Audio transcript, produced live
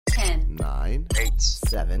9, 8,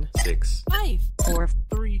 7, 6, 5, 4,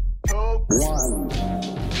 3, 2, 1.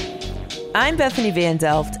 I'm Bethany Van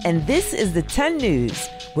Delft, and this is the 10 News,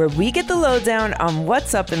 where we get the lowdown on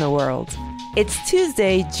what's up in the world. It's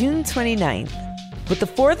Tuesday, June 29th. With the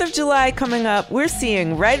 4th of July coming up, we're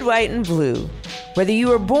seeing red, white, and blue. Whether you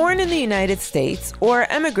were born in the United States or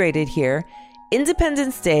emigrated here,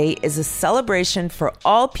 Independence Day is a celebration for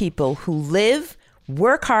all people who live,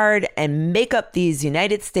 work hard, and make up these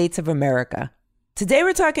United States of America. Today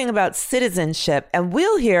we're talking about citizenship, and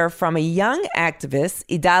we'll hear from a young activist,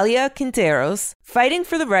 Idalia Quinteros, fighting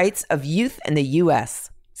for the rights of youth in the U.S.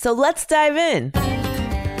 So let's dive in.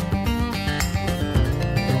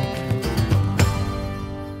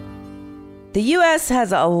 The U.S.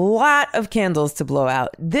 has a lot of candles to blow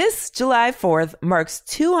out. This July 4th marks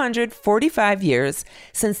 245 years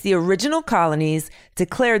since the original colonies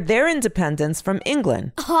declared their independence from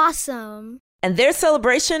England. Awesome. And their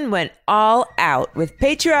celebration went all out with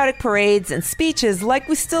patriotic parades and speeches like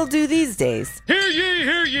we still do these days. Hear ye,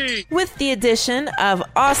 hear ye! With the addition of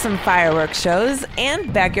awesome fireworks shows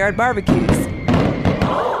and backyard barbecues.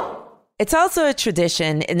 It's also a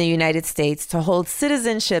tradition in the United States to hold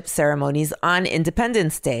citizenship ceremonies on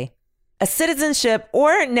Independence Day. A citizenship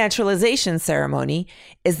or naturalization ceremony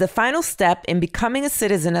is the final step in becoming a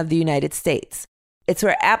citizen of the United States. It's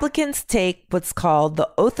where applicants take what's called the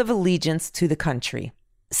oath of allegiance to the country.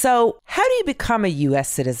 So, how do you become a U.S.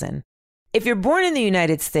 citizen? If you're born in the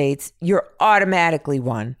United States, you're automatically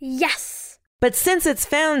one. Yes. But since its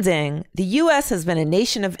founding, the U.S. has been a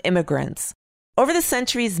nation of immigrants. Over the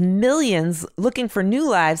centuries, millions looking for new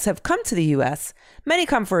lives have come to the U.S. Many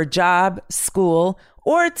come for a job, school,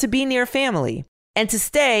 or to be near family. And to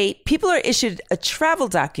stay, people are issued a travel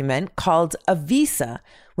document called a visa,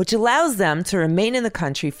 which allows them to remain in the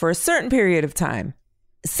country for a certain period of time.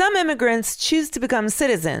 Some immigrants choose to become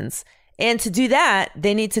citizens, and to do that,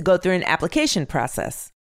 they need to go through an application process.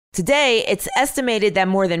 Today, it's estimated that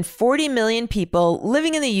more than 40 million people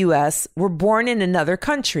living in the U.S. were born in another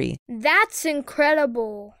country. That's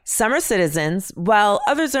incredible. Some are citizens, while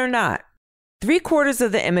others are not. 3/4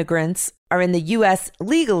 of the immigrants are in the U.S.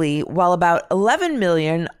 legally, while about 11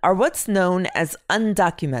 million are what's known as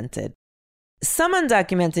undocumented. Some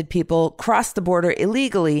undocumented people cross the border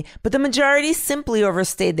illegally, but the majority simply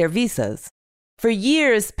overstayed their visas. For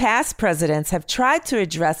years, past presidents have tried to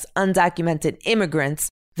address undocumented immigrants.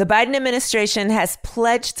 The Biden administration has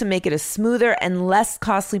pledged to make it a smoother and less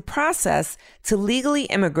costly process to legally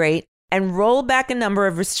immigrate and roll back a number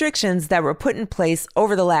of restrictions that were put in place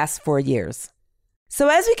over the last 4 years. So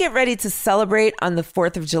as we get ready to celebrate on the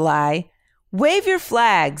 4th of July, wave your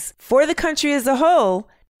flags for the country as a whole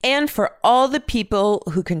and for all the people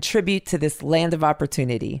who contribute to this land of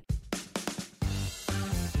opportunity.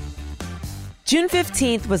 June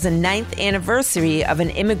 15th was the 9th anniversary of an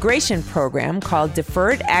immigration program called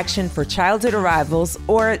Deferred Action for Childhood Arrivals,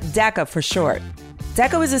 or DACA for short.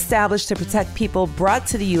 DACA was established to protect people brought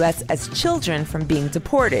to the U.S. as children from being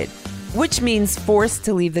deported, which means forced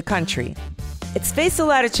to leave the country. It's faced a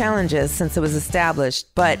lot of challenges since it was established,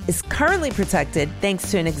 but is currently protected thanks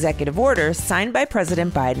to an executive order signed by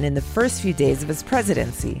President Biden in the first few days of his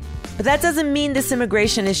presidency. But that doesn't mean this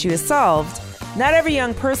immigration issue is solved. Not every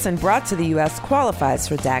young person brought to the U.S. qualifies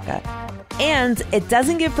for DACA. And it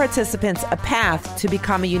doesn't give participants a path to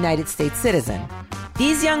become a United States citizen.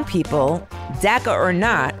 These young people, DACA or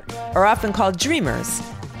not, are often called dreamers.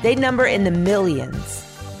 They number in the millions.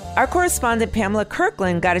 Our correspondent Pamela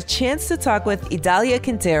Kirkland got a chance to talk with Idalia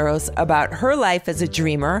Quinteros about her life as a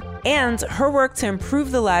dreamer and her work to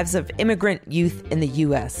improve the lives of immigrant youth in the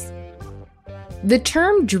U.S. The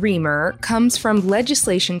term dreamer comes from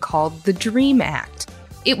legislation called the DREAM Act.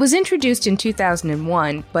 It was introduced in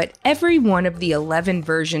 2001, but every one of the 11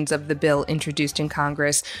 versions of the bill introduced in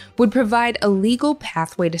Congress would provide a legal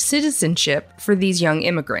pathway to citizenship for these young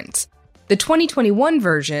immigrants. The 2021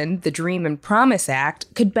 version, the Dream and Promise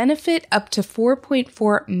Act, could benefit up to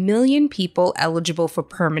 4.4 million people eligible for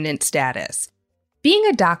permanent status. Being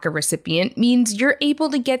a DACA recipient means you're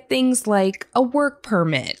able to get things like a work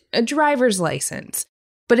permit, a driver's license.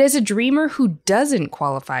 But as a dreamer who doesn't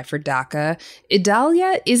qualify for DACA,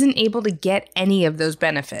 Idalia isn't able to get any of those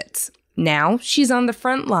benefits. Now, she's on the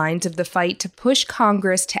front lines of the fight to push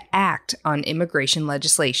Congress to act on immigration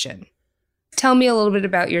legislation. Tell me a little bit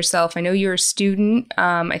about yourself. I know you're a student.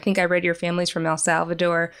 I think I read your family's from El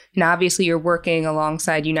Salvador, and obviously you're working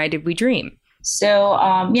alongside United We Dream. So,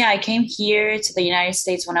 I came here to the United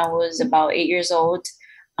States when I was about 8 years old.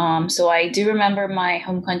 So I do remember my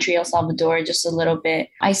home country, El Salvador, just a little bit.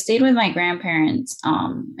 I stayed with my grandparents,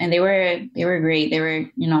 and they were great. They were,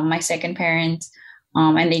 my second parents.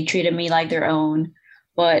 and they treated me like their own.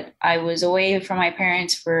 But I was away from my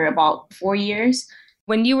parents for about 4 years.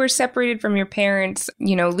 When you were separated from your parents,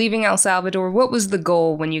 leaving El Salvador, what was the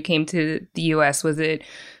goal when you came to the U.S.? Was it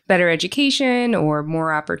better education or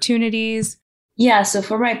more opportunities? Yeah, so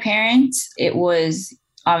for my parents, it was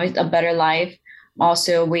obviously a better life,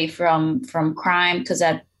 also away from crime, because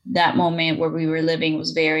at that moment where we were living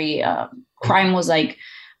was very, crime was like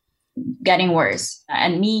getting worse.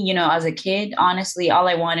 And me, as a kid, honestly, all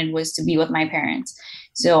I wanted was to be with my parents.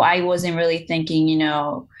 So I wasn't really thinking,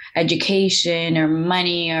 education or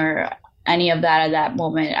money or any of that at that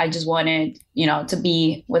moment. I just wanted, to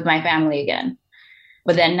be with my family again.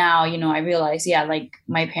 But then now, I realize, like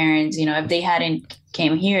my parents, if they hadn't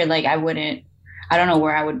came here, like I don't know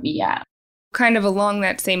where I would be at. Kind of along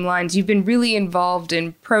that same lines, you've been really involved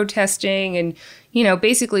in protesting and,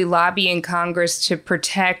 basically lobbying Congress to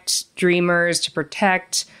protect Dreamers, to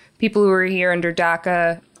protect people who are here under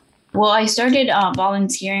DACA. Well, I started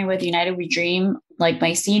volunteering with United We Dream like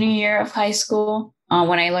my senior year of high school.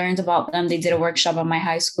 When I learned about them, they did a workshop at my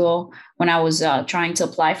high school when I was trying to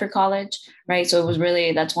apply for college, right? So it was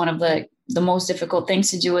really, that's one of the most difficult things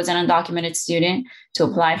to do as an undocumented student, to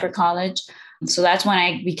apply for college. So that's when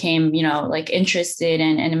I became, like interested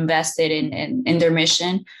and invested in their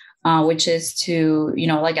mission, which is to,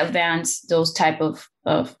 like advance those type of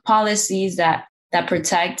policies that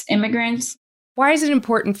protect immigrants. Why is it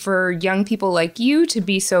important for young people like you to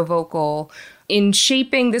be so vocal in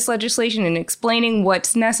shaping this legislation and explaining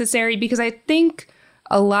what's necessary? Because I think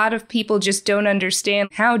a lot of people just don't understand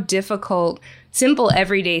how difficult simple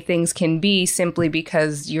everyday things can be simply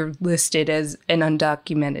because you're listed as an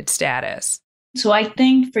undocumented status. So I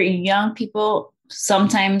think for young people,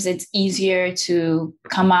 sometimes it's easier to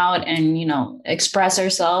come out and, express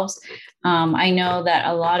ourselves. I know that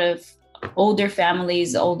a lot of older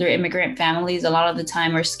immigrant families, a lot of the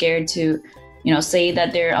time are scared to, say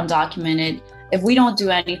that they're undocumented. If we don't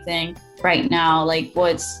do anything right now, like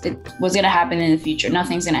what's going to happen in the future?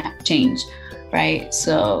 Nothing's going to change, right?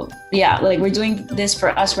 So yeah, like we're doing this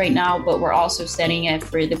for us right now, but we're also setting it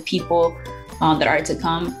for the people that are to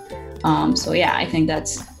come. So yeah, I think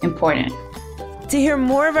that's important. To hear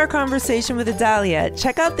more of our conversation with Idalia,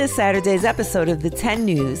 check out this Saturday's episode of the 10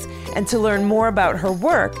 News. And to learn more about her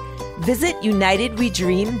work, visit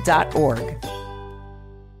unitedwedream.org.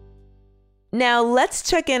 Now let's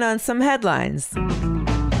check in on some headlines.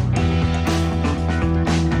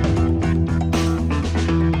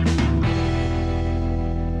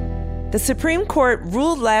 The Supreme Court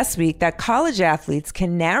ruled last week that college athletes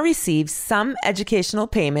can now receive some educational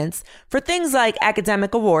payments for things like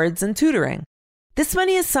academic awards and tutoring. This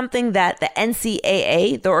money is something that the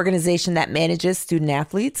NCAA, the organization that manages student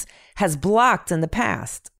athletes, has blocked in the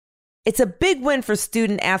past. It's a big win for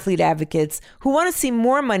student athlete advocates who want to see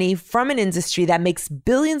more money from an industry that makes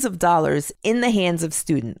billions of dollars in the hands of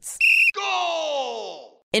students.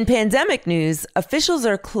 Goal! In pandemic news, officials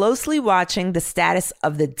are closely watching the status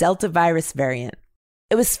of the Delta virus variant.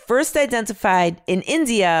 It was first identified in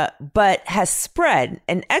India, but has spread,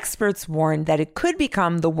 and experts warn that it could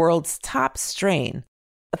become the world's top strain.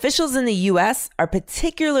 Officials in the U.S. are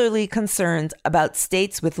particularly concerned about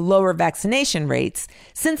states with lower vaccination rates,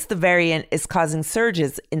 since the variant is causing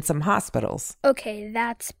surges in some hospitals. Okay,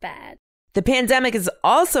 that's bad. The pandemic has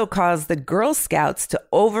also caused the Girl Scouts to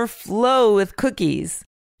overflow with cookies.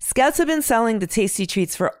 Scouts have been selling the tasty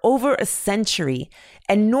treats for over a century,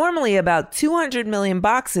 and normally about 200 million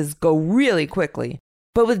boxes go really quickly.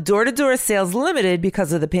 But with door-to-door sales limited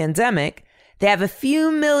because of the pandemic, they have a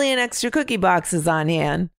few million extra cookie boxes on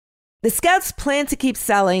hand. The Scouts plan to keep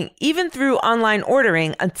selling even through online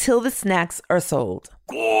ordering until the snacks are sold.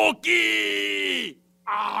 Cookie!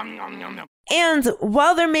 And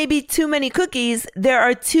while there may be too many cookies, there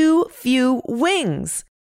are too few wings.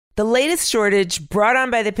 The latest shortage brought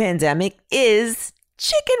on by the pandemic is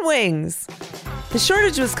chicken wings. The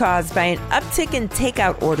shortage was caused by an uptick in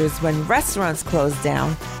takeout orders when restaurants closed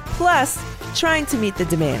down, plus trying to meet the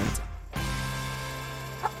demand.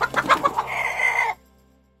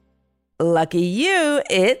 Lucky you,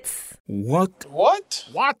 it's... What?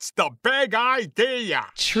 What's the big idea?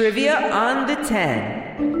 Trivia on the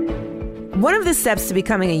 10. One of the steps to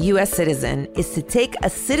becoming a U.S. citizen is to take a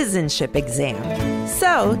citizenship exam.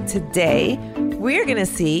 So today, we're going to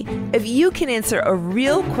see if you can answer a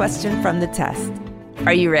real question from the test.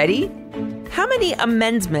 Are you ready? How many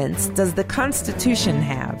amendments does the Constitution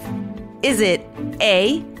have? Is it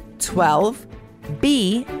A, 12,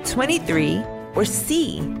 B, 23, or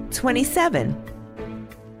C, 27?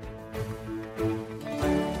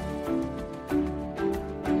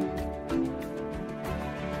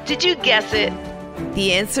 Did you guess it?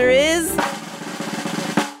 The answer is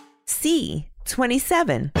C,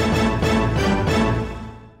 27.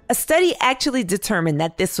 A study actually determined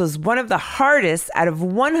that this was one of the hardest out of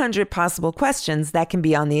 100 possible questions that can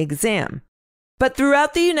be on the exam. But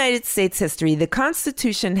throughout the United States history, the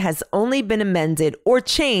Constitution has only been amended or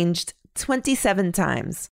changed 27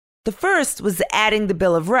 times. The first was adding the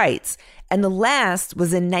Bill of Rights, and the last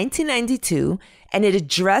was in 1992, and it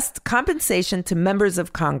addressed compensation to members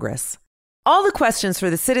of Congress. All the questions for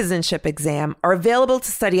the citizenship exam are available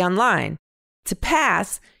to study online. To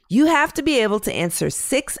pass, you have to be able to answer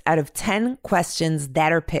 6 out of 10 questions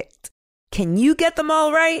that are picked. Can you get them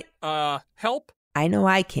all right? Help? I know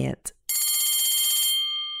I can't.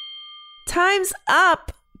 Time's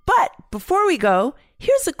up! But before we go,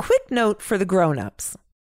 here's a quick note for the grown-ups.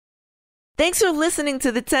 Thanks for listening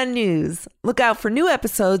to the 10 News. Look out for new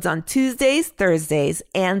episodes on Tuesdays, Thursdays,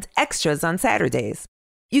 and extras on Saturdays.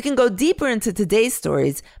 You can go deeper into today's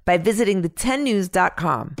stories by visiting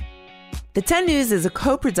the10news.com. The 10 News is a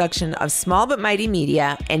co-production of Small But Mighty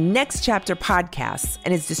Media and Next Chapter Podcasts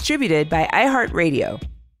and is distributed by iHeartRadio.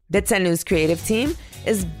 The 10 News creative team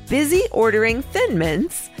is busy ordering Thin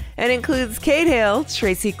Mints and includes Kate Hale,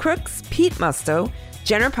 Tracy Crooks, Pete Musto,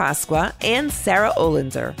 Jenner Pasqua, and Sarah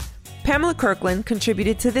Olander. Pamela Kirkland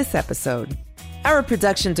contributed to this episode. Our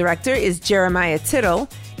production director is Jeremiah Tittle,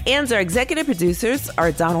 and our executive producers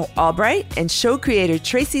are Donald Albright and show creator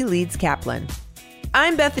Tracy Leeds Kaplan.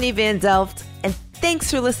 I'm Bethany Van Delft, and thanks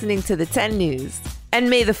for listening to the 10 News. And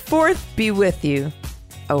may the 4th be with you.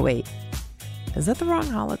 Oh, wait. Is that the wrong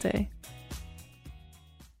holiday?